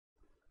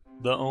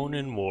The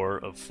Onin War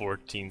of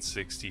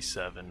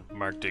 1467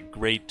 marked a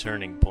great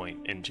turning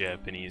point in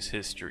Japanese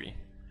history.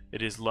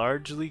 It is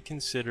largely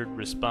considered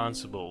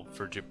responsible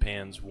for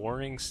Japan's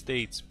warring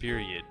states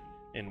period,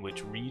 in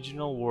which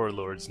regional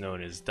warlords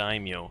known as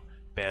daimyo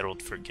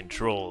battled for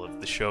control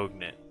of the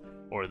shogunate,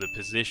 or the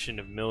position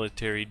of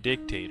military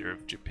dictator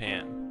of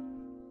Japan.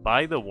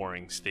 By the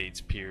warring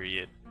states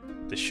period,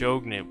 the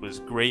shogunate was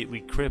greatly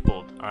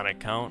crippled on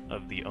account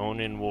of the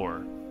Onin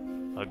War.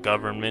 A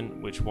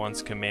government which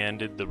once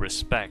commanded the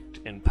respect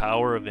and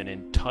power of an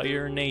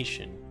entire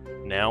nation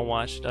now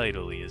watched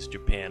idly as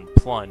Japan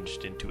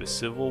plunged into a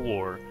civil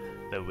war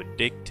that would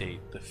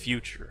dictate the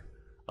future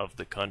of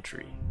the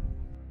country.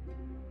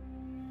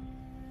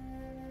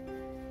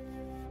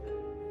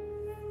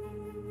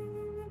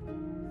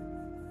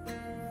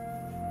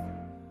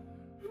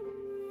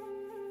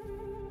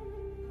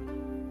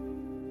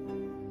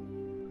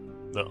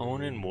 The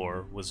Onin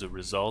War was a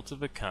result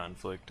of a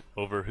conflict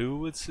over who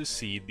would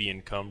succeed the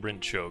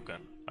incumbent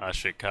shogun,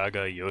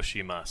 Ashikaga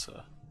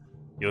Yoshimasa.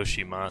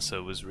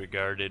 Yoshimasa was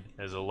regarded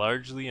as a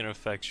largely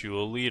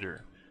ineffectual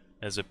leader.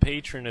 As a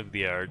patron of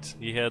the arts,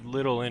 he had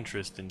little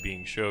interest in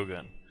being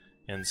shogun,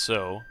 and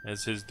so,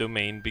 as his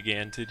domain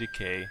began to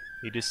decay,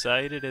 he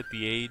decided at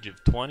the age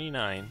of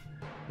 29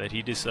 that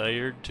he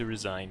desired to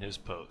resign his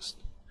post.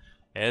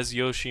 As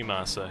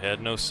Yoshimasa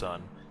had no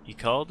son, he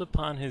called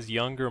upon his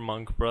younger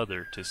monk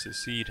brother to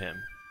succeed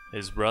him.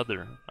 His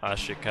brother,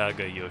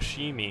 Ashikaga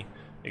Yoshimi,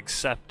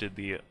 accepted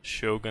the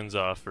shogun's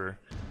offer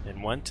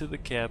and went to the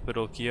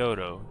capital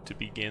Kyoto to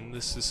begin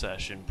the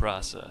succession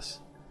process.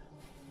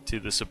 To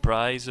the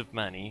surprise of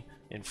many,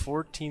 in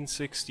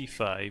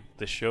 1465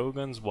 the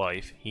shogun's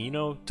wife,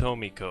 Hino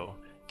Tomiko,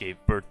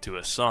 gave birth to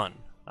a son,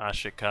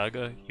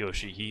 Ashikaga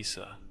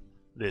Yoshihisa.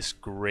 This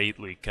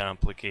greatly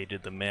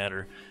complicated the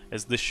matter,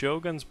 as the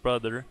shogun's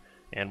brother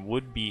and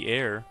would-be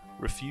heir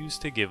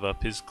refused to give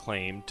up his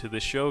claim to the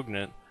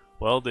shogunate,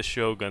 while the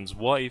shogun's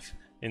wife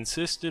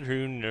insisted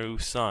her new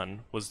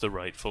son was the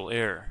rightful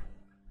heir.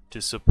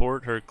 To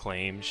support her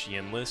claim, she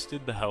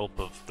enlisted the help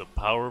of the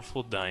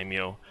powerful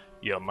daimyo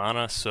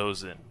Yamana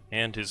Sozen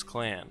and his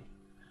clan.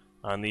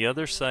 On the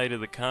other side of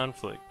the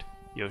conflict,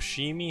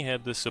 Yoshimi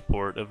had the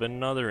support of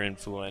another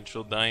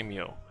influential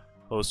daimyo,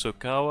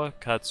 Hosokawa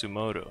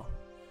Katsumoto.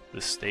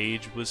 The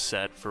stage was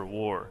set for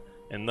war,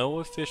 and though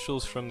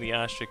officials from the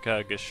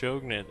Ashikaga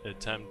shogunate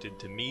attempted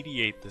to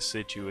mediate the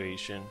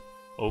situation,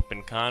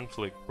 open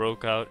conflict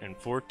broke out in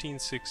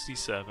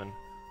 1467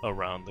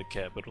 around the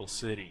capital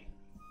city.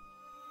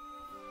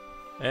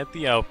 At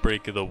the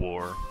outbreak of the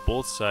war,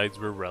 both sides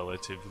were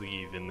relatively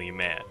evenly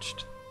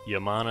matched.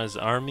 Yamana's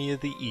Army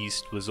of the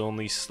East was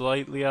only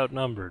slightly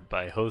outnumbered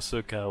by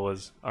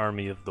Hosokawa's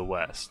Army of the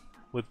West,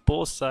 with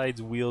both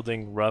sides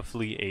wielding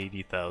roughly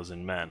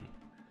 80,000 men.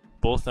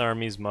 Both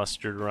armies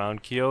mustered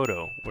around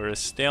Kyoto, where a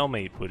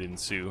stalemate would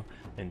ensue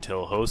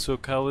until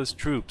Hosokawa's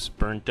troops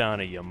burnt down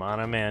a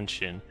Yamana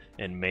mansion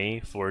in May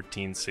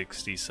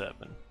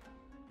 1467.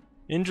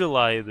 In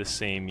July of the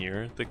same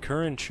year, the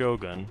current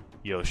shogun,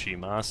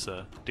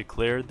 Yoshimasa,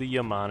 declared the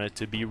Yamana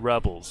to be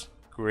rebels,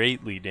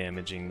 greatly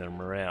damaging their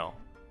morale.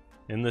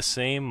 In the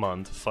same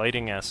month,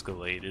 fighting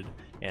escalated,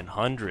 and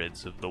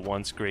hundreds of the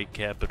once great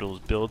capital's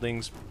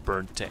buildings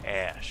burnt to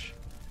ash.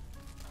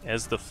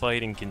 As the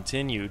fighting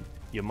continued,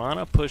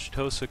 Yamana pushed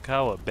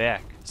Hosokawa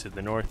back to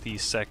the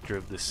northeast sector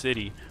of the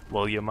city,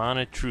 while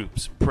Yamana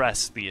troops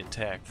pressed the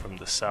attack from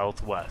the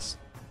southwest.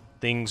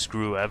 Things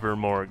grew ever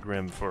more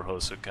grim for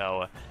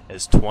Hosokawa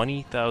as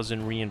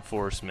 20,000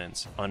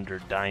 reinforcements under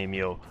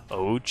daimyo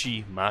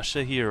Ouchi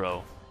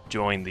Masahiro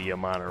joined the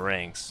Yamana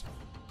ranks.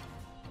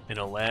 In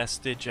a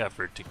last-ditch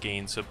effort to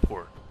gain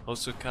support,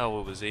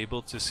 Hosokawa was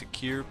able to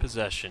secure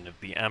possession of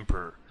the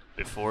emperor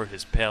before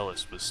his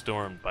palace was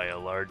stormed by a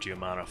large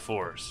Yamana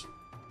force.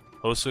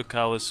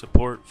 Hosokawa's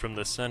support from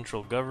the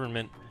central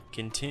government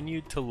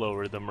continued to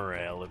lower the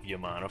morale of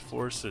Yamana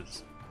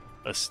forces.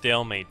 A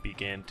stalemate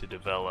began to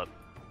develop.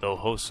 Though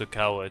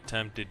Hosokawa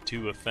attempted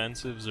 2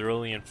 offensives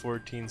early in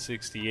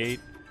 1468,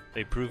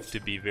 they proved to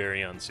be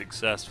very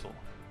unsuccessful.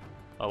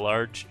 A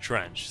large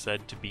trench,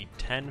 said to be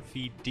 10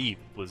 feet deep,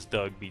 was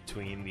dug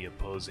between the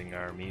opposing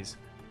armies,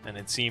 and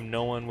it seemed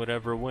no one would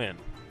ever win.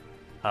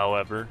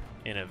 However,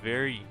 in a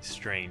very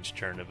strange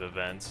turn of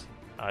events,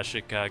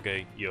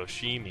 Ashikaga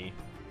Yoshimi,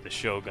 the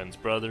shogun's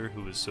brother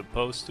who was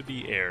supposed to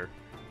be heir,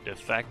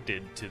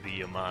 defected to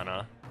the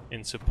Yamana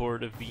in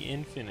support of the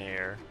infant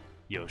heir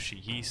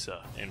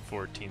Yoshihisa in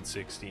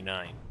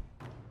 1469.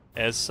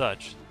 As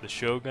such, the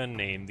shogun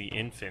named the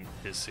infant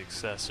his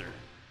successor,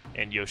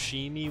 and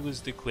Yoshimi was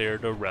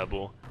declared a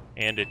rebel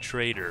and a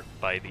traitor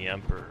by the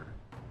emperor.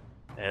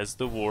 As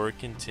the war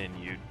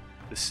continued,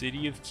 the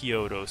city of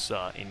Kyoto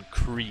saw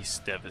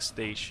increased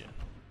devastation.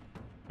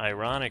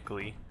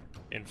 Ironically,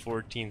 in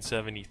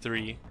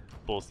 1473,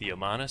 both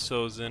Yamana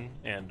Sozen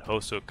and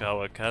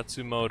Hosokawa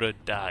Katsumoto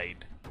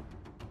died,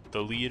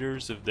 the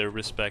leaders of their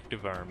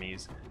respective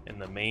armies and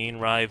the main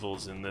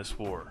rivals in this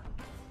war.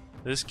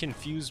 This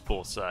confused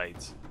both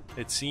sides.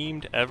 It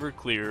seemed ever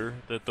clearer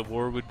that the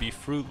war would be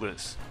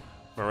fruitless,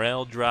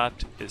 Morale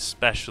dropped,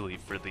 especially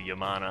for the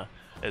Yamana,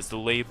 as the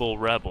label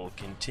Rebel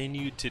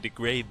continued to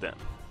degrade them.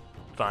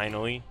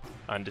 Finally,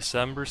 on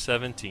December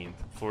 17,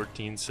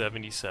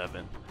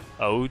 1477,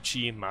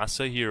 Aochi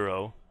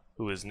Masahiro,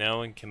 who was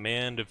now in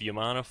command of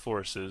Yamana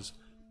forces,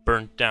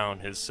 burnt down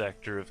his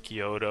sector of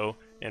Kyoto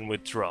and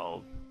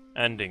withdrew,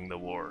 ending the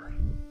war.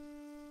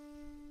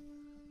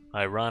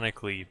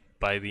 Ironically,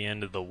 by the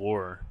end of the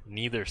war,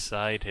 neither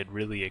side had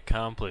really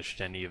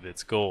accomplished any of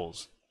its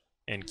goals,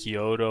 and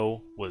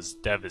Kyoto was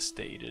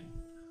devastated.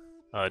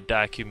 A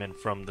document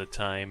from the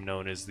time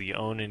known as the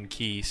Onin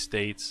Key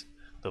states,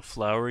 "The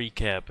flowery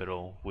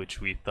capital, which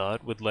we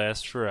thought would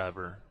last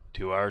forever,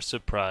 to our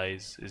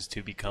surprise is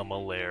to become a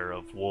lair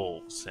of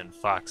wolves and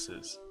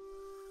foxes."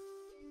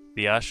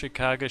 The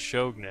Ashikaga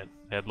shogunate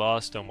had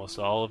lost almost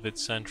all of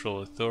its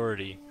central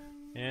authority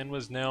and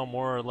was now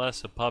more or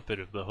less a puppet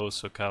of the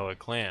Hosokawa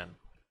clan.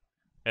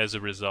 As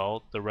a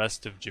result, the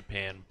rest of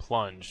Japan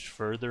plunged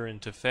further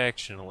into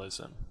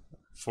factionalism.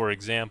 For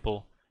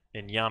example,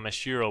 in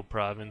Yamashiro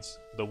province,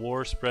 the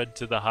war spread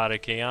to the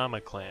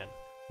Hatakeyama clan,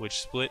 which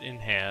split in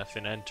half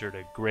and entered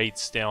a great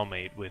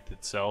stalemate with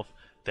itself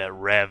that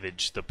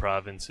ravaged the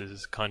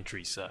province's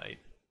countryside.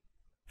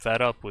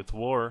 Fed up with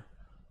war,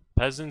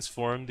 peasants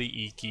formed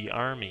the Iki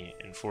army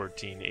in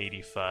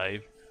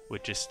 1485,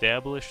 which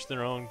established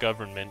their own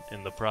government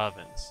in the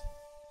province.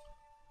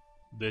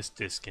 This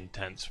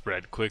discontent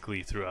spread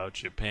quickly throughout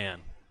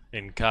Japan.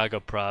 In Kaga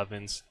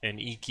province, an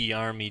Iki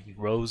army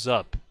rose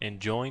up and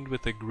joined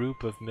with a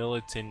group of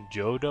militant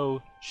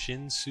Jodo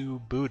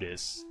Shinsu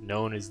Buddhists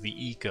known as the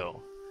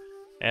Iko.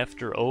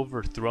 After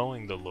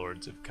overthrowing the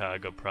lords of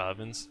Kaga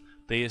province,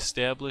 they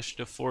established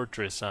a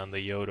fortress on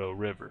the Yodo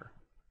River.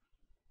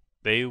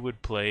 They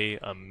would play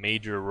a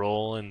major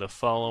role in the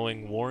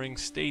following Warring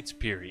States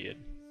period,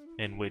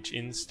 in which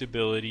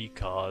instability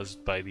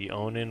caused by the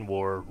Onin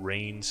War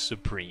reigned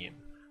supreme,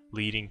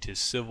 leading to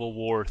civil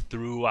war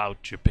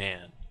throughout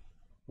Japan.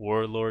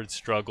 Warlords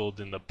struggled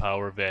in the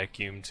power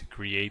vacuum to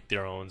create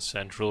their own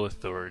central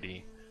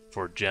authority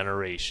for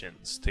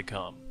generations to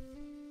come.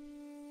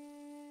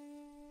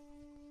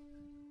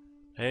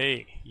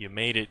 Hey, you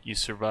made it. You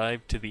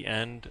survived to the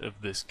end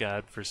of this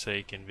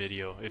godforsaken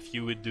video. If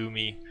you would do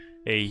me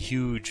a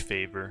huge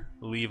favor,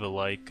 leave a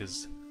like,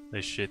 because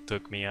this shit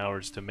took me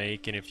hours to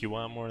make, and if you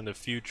want more in the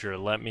future,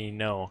 let me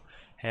know.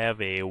 Have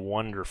a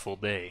wonderful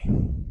day.